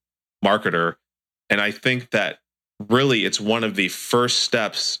internet marketer. And I think that really it's one of the first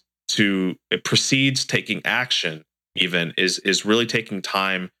steps to it precedes taking action. Even is really taking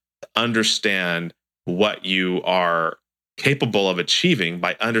time to understand what you are capable of achieving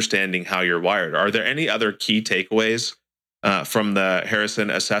by understanding how you're wired. Are there any other key takeaways from the Harrison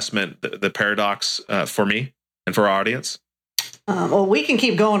assessment, the paradox, for me and for our audience? Well, we can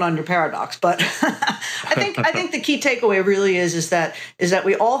keep going on your paradox, but I think the key takeaway really is that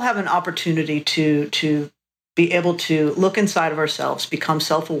we all have an opportunity to be able to look inside of ourselves, become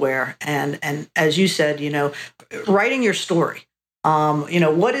self-aware, and as you said, writing your story.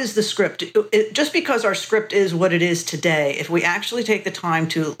 What is the script? Just because our script is what it is today, if we actually take the time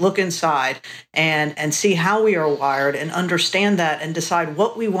to look inside and see how we are wired and understand that and decide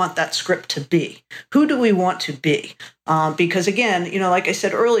what we want that script to be, who do we want to be? Because again, like I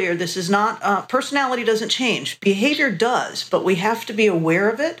said earlier, this is not, personality doesn't change. Behavior does, but we have to be aware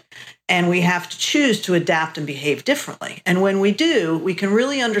of it. And we have to choose to adapt and behave differently. And when we do, we can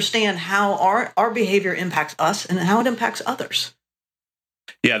really understand how our behavior impacts us and how it impacts others.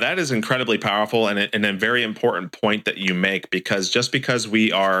 Yeah, that is incredibly powerful and a very important point that you make, because just because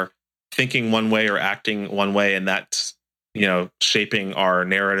we are thinking one way or acting one way and that's, shaping our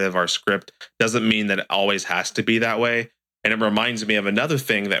narrative, our script, doesn't mean that it always has to be that way. And it reminds me of another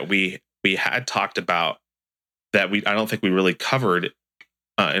thing that we had talked about that I don't think we really covered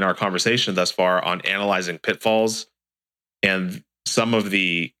in our conversation thus far on analyzing pitfalls and some of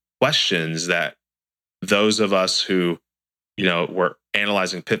the questions that those of us who, were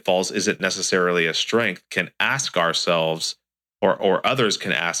analyzing pitfalls isn't necessarily a strength can ask ourselves or others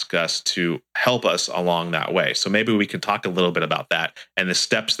can ask us to help us along that way. So maybe we can talk a little bit about that and the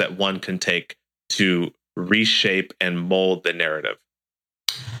steps that one can take to reshape and mold the narrative.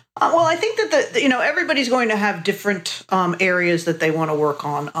 Well, I think that everybody's going to have different areas that they want to work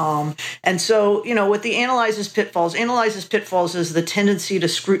on, and so what the analyzes pitfalls is the tendency to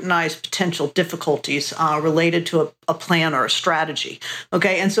scrutinize potential difficulties related to a plan or a strategy.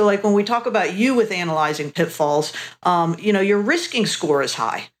 Okay, and so like when we talk about you with analyzing pitfalls, your risking score is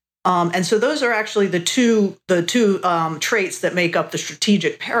high. And so those are actually the two traits that make up the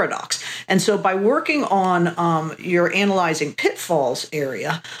strategic paradox. And so by working on your analyzing pitfalls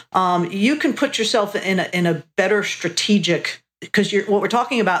area, you can put yourself in a better strategic, because what we're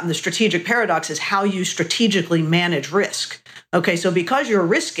talking about in the strategic paradox is how you strategically manage risk. Okay, so because your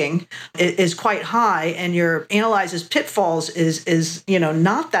risking is quite high and your analyzes pitfalls is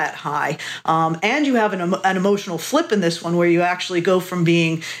not that high, and you have an emotional flip in this one where you actually go from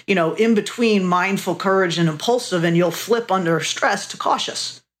being in between mindful, courage, and impulsive, and you'll flip under stress to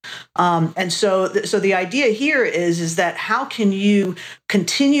cautious. And so the idea here is that how can you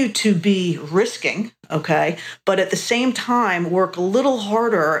continue to be risking, okay, but at the same time work a little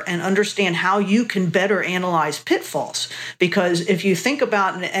harder and understand how you can better analyze pitfalls? Because if you think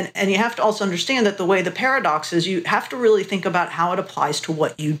about, and you have to also understand that the way the paradox is, you have to really think about how it applies to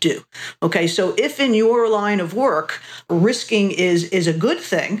what you do. Okay, so if in your line of work, risking is a good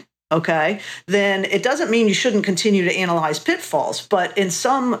thing, okay, then it doesn't mean you shouldn't continue to analyze pitfalls. But in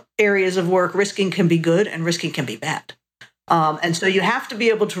some areas of work, risking can be good and risking can be bad. And so you have to be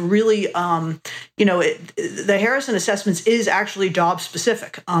able to really, the Harrison assessments is actually job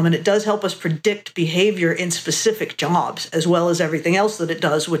specific. And it does help us predict behavior in specific jobs, as well as everything else that it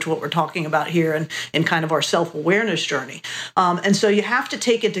does, which what we're talking about here in kind of our self-awareness journey. And so you have to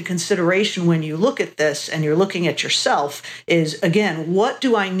take into consideration when you look at this and you're looking at yourself is, again, what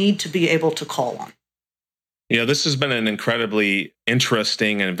do I need to be able to call on? This has been an incredibly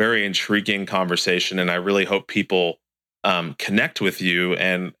interesting and very intriguing conversation. And I really hope people connect with you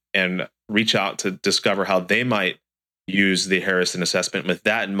and reach out to discover how they might use the Harrison assessment. With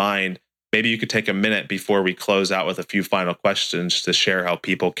that in mind, maybe you could take a minute before we close out with a few final questions to share how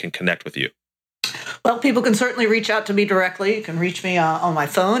people can connect with you. Well, people can certainly reach out to me directly. You can reach me on my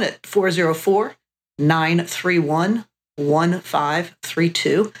phone at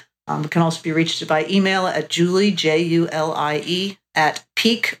 404-931-1532. It can also be reached by email at Julie, Julie, at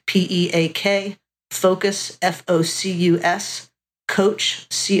peak, Peak, focus, FOCUS, coach,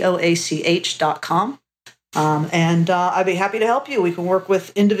 COACH.com. And I'd be happy to help you. We can work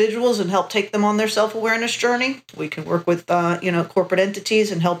with individuals and help take them on their self-awareness journey. We can work with, corporate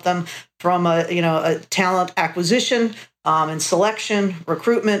entities and help them from a talent acquisition and selection,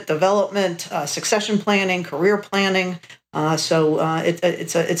 recruitment, development, succession planning, career planning. So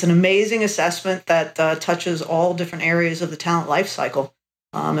it's an amazing assessment that touches all different areas of the talent life cycle.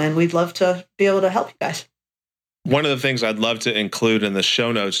 And we'd love to be able to help you guys. One of the things I'd love to include in the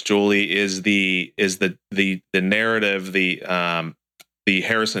show notes, Julie, is the narrative, the the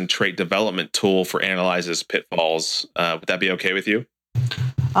Harrison Trait Development Tool for analyzes pitfalls. Would that be okay with you?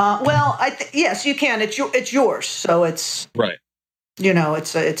 Well, yes, you can. It's yours, so it's right.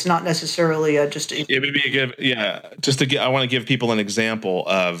 It's not necessarily just. It would be a good, yeah. I want to give people an example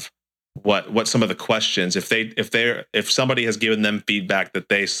of what some of the questions. If somebody has given them feedback that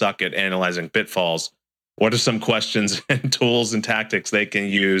they suck at analyzing pitfalls, what are some questions and tools and tactics they can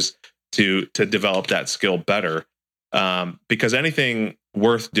use to develop that skill better? Because anything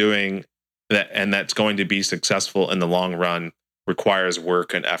worth doing that's going to be successful in the long run requires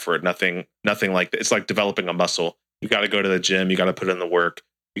work and effort. Nothing like that. It's like developing a muscle. You got to go to the gym. You got to put in the work.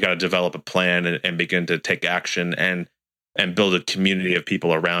 You got to develop a plan and begin to take action and build a community of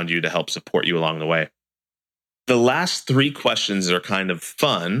people around you to help support you along the way. The last three questions are kind of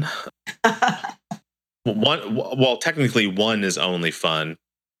fun. Technically one is only fun,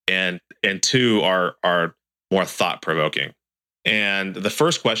 and two are more thought provoking. And the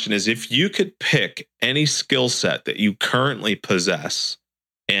first question is, if you could pick any skill set that you currently possess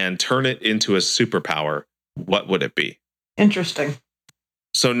and turn it into a superpower, what would it be? Interesting.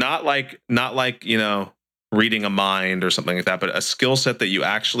 So not like reading a mind or something like that, but a skill set that you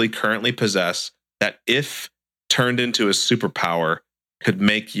actually currently possess that, if turned into a superpower, could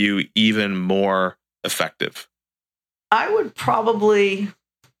make you even more effective. I would probably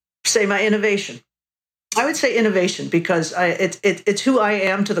say my innovation. I would say innovation because it's who I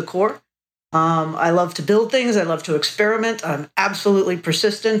am to the core. I love to build things. I love to experiment. I'm absolutely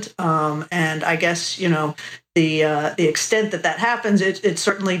persistent. And I guess, the extent that happens, it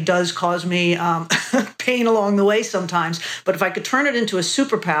certainly does cause me pain along the way sometimes. But if I could turn it into a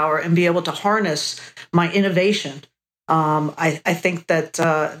superpower and be able to harness my innovation, I think that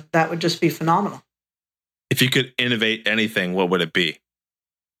that would just be phenomenal. If you could innovate anything, what would it be?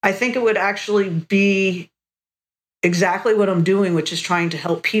 I think it would actually be exactly what I'm doing, which is trying to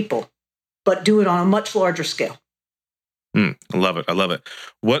help people, but do it on a much larger scale. I love it.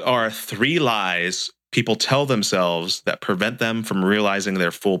 What are 3 lies people tell themselves that prevent them from realizing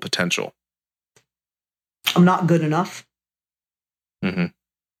their full potential? I'm not good enough. Mm-hmm.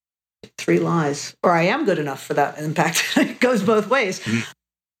 3 lies. Or I am good enough for that. In fact, it goes both ways. Mm-hmm.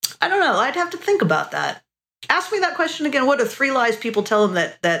 I don't know. I'd have to think about that. Ask me that question again. What are 3 lies people tell them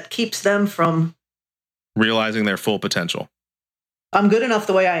that keeps them from realizing their full potential? I'm good enough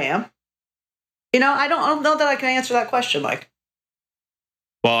the way I am. I don't know that I can answer that question, Mike.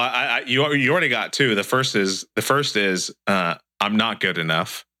 Well, you already got 2. The first is I'm not good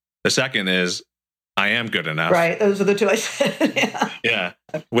enough. The second is I am good enough. Right. Those are the 2 I said. Yeah. Yeah.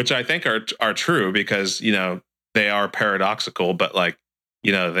 Which I think are true because, they are paradoxical, but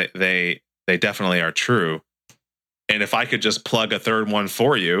they definitely are true. And if I could just plug a third one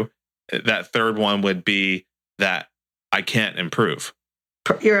for you, that third one would be that I can't improve.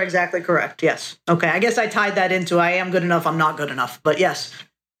 You're exactly correct. Yes. Okay. I guess I tied that into I am good enough, I'm not good enough. But yes.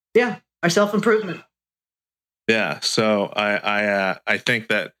 Yeah. Our self-improvement. Yeah. So I think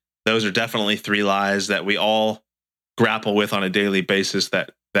that those are definitely 3 lies that we all grapple with on a daily basis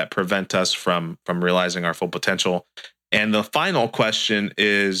that prevent us from realizing our full potential. And the final question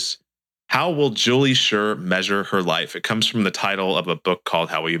is, how will Julie Scher measure her life? It comes from the title of a book called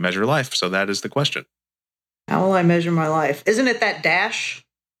How Will You Measure Life? So that is the question. How will I measure my life? Isn't it that dash?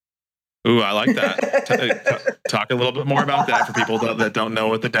 Ooh, I like that. Talk a little bit more about that for people that don't know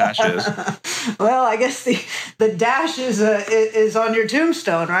what the dash is. Well, I guess the dash is on your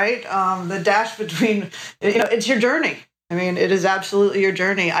tombstone, right? The dash between, it's your journey. I mean, it is absolutely your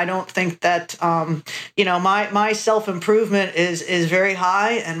journey. I don't think that, my self-improvement is very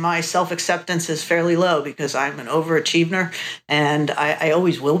high and my self-acceptance is fairly low because I'm an overachiever and I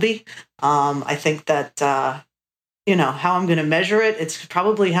always will be. I think that, how I'm going to measure it, it's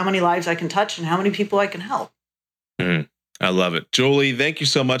probably how many lives I can touch and how many people I can help. Mm. I love it. Julie, thank you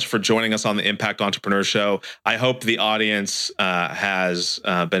so much for joining us on the Impact Entrepreneur Show. I hope the audience has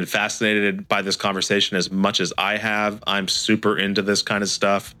been fascinated by this conversation as much as I have. I'm super into this kind of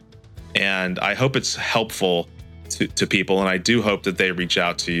stuff, and I hope it's helpful to people, and I do hope that they reach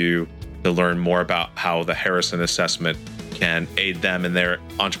out to you to learn more about how the Harrison Assessment can aid them in their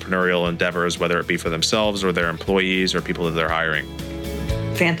entrepreneurial endeavors, whether it be for themselves or their employees or people that they're hiring.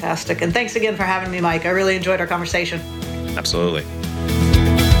 Fantastic. And thanks again for having me, Mike. I really enjoyed our conversation. Absolutely.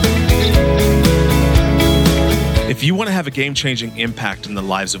 If you want to have a game-changing impact in the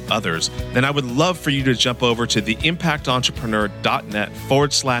lives of others, then I would love for you to jump over to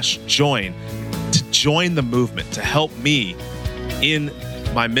theimpactentrepreneur.net/join to join the movement, to help me in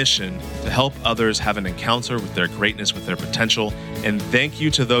my mission to help others have an encounter with their greatness, with their potential. And thank you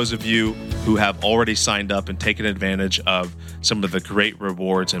to those of you who have already signed up and taken advantage of some of the great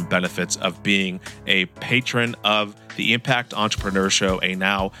rewards and benefits of being a patron of the Impact Entrepreneur Show, a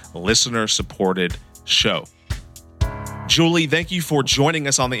now listener-supported show. Julie, thank you for joining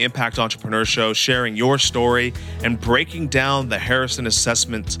us on the Impact Entrepreneur Show, sharing your story and breaking down the Harrison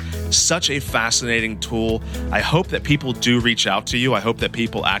Assessment. Such a fascinating tool. I hope that people do reach out to you. I hope that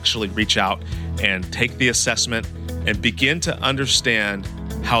people actually reach out and take the assessment and begin to understand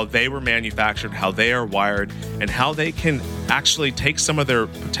how they were manufactured, how they are wired, and how they can actually take some of their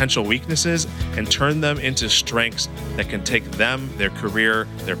potential weaknesses and turn them into strengths that can take them, their career,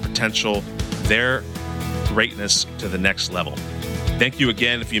 their potential, their greatness to the next level. Thank you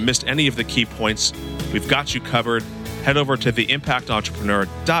again. If you missed any of the key points, we've got you covered. Head over to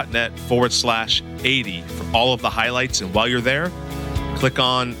theimpactentrepreneur.net/80 for all of the highlights. And while you're there, click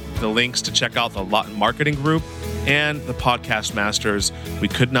on the links to check out the Lawton Marketing Group and the Podcast Masters. We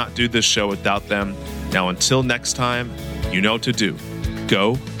could not do this show without them. Now, until next time, you know what to do.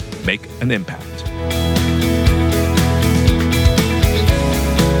 Go make an impact.